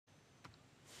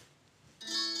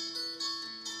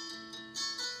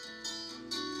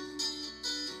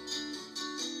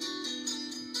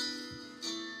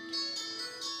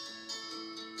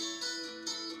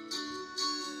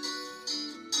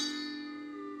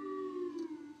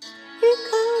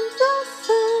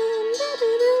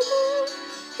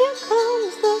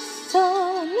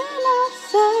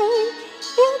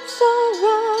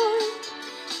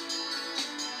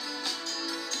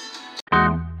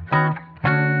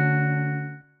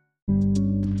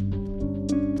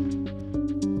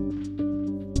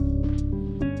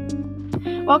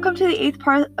Welcome to the 8th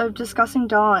part of Discussing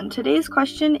Dawn. Today's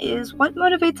question is, what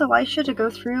motivates Elisha to go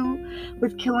through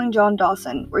with killing John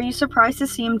Dawson? Were you surprised to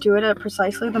see him do it at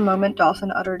precisely the moment Dawson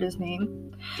uttered his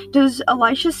name? Does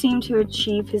Elisha seem to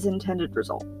achieve his intended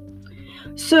result?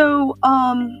 So,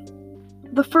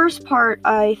 the first part,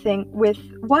 I think, with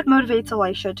what motivates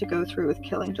Elisha to go through with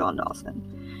killing John Dawson,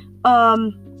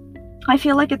 I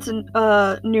feel like it's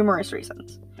numerous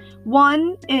reasons.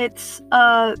 One, it's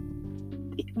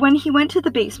when he went to the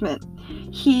basement,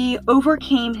 he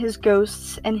overcame his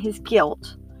ghosts and his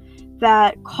guilt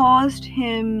that caused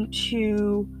him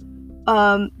to,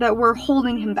 that were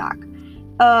holding him back.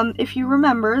 If you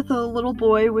remember, the little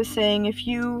boy was saying, if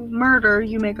you murder,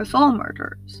 you make us all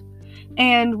murderers.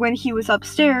 And when he was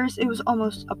upstairs, it was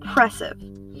almost oppressive.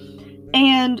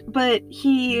 But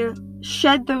he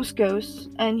shed those ghosts,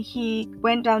 and he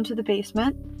went down to the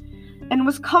basement and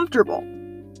was comfortable.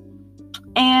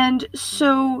 And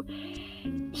so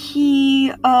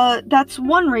that's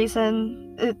one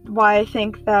reason why I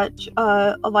think that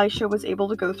Elisha was able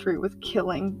to go through with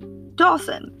killing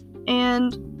Dawson.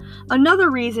 And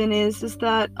another reason is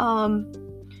that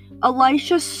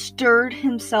Elisha stirred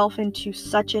himself into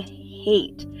such a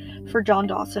hate for John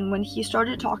Dawson when he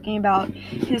started talking about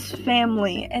his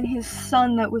family and his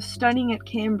son that was studying at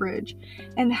Cambridge,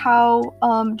 and how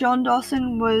John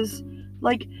Dawson was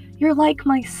like, "You're like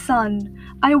my son.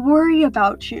 I worry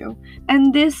about you."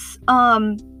 And this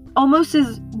almost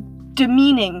is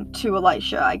demeaning to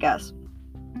Elisha, I guess.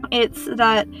 It's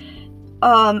that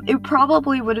it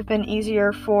probably would have been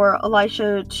easier for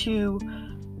Elisha to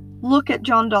look at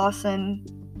John Dawson,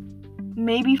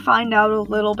 maybe find out a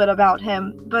little bit about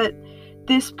him, but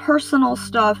this personal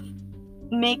stuff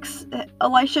makes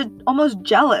Elisha almost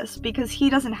jealous because he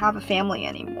doesn't have a family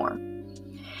anymore.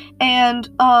 And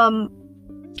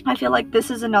I feel like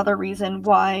this is another reason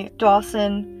why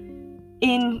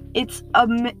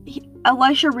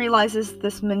Elisha realizes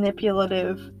this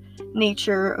manipulative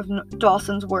nature of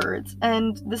Dawson's words,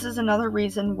 and this is another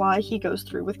reason why he goes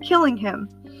through with killing him.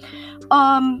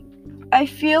 I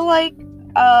feel like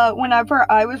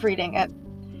whenever I was reading it,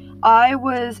 I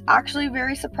was actually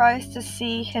very surprised to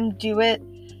see him do it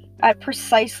at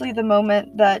precisely the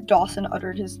moment that Dawson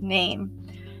uttered his name,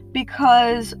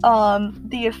 because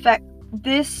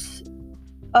this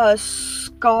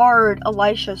scarred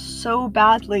Elisha so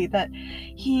badly that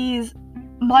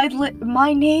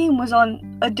my name was on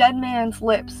a dead man's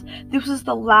lips. This was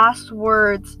the last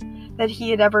words that he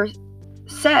had ever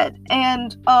said.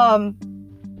 And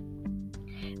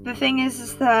the thing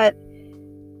is that,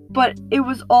 but it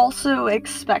was also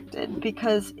expected,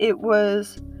 because it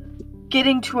was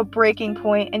getting to a breaking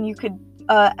point, and you could,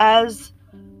 as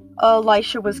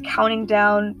Elisha was counting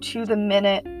down to the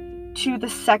minute, to the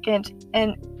second,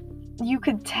 and you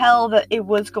could tell that it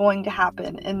was going to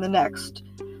happen in the next,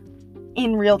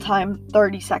 in real time,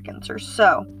 30 seconds or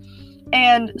so.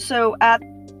 And so at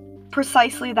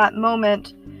precisely that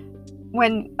moment,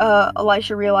 when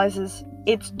Elisha realizes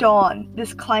it's dawn,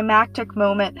 this climactic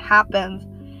moment happens,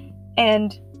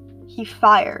 and he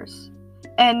fires.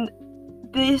 And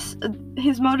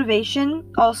his motivation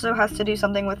also has to do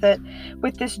something with it,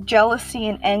 with this jealousy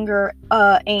and anger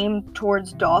aimed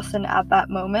towards Dawson at that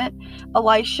moment.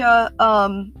 Elisha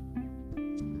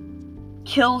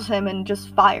kills him and just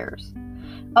fires.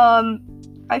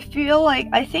 I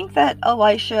think that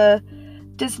Elisha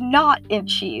does not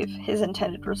achieve his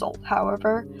intended result,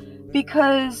 however,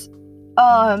 because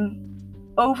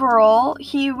overall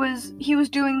he was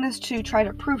doing this to try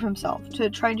to prove himself, to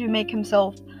try to make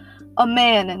himself a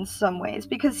man in some ways,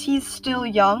 because he's still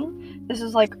young. This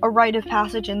is like a rite of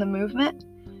passage in the movement.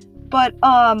 But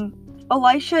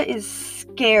Elisha is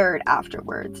scared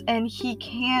afterwards, and he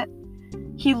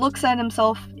looks at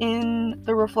himself in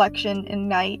the reflection in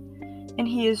night, and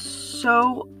he is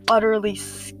so utterly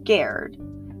scared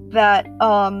that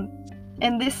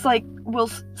and this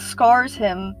scars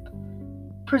him,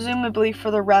 presumably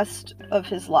for the rest of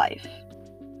his life.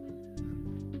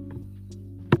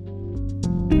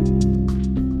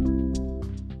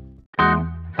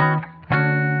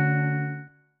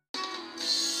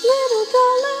 Little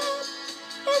darling,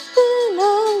 it's been a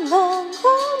long,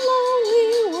 cold, lonely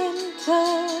winter.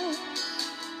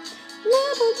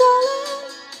 Little darling,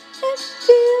 it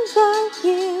feels like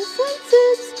years since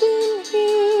it's been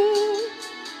here.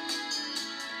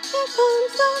 Here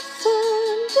comes the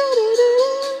sun, do-do-do.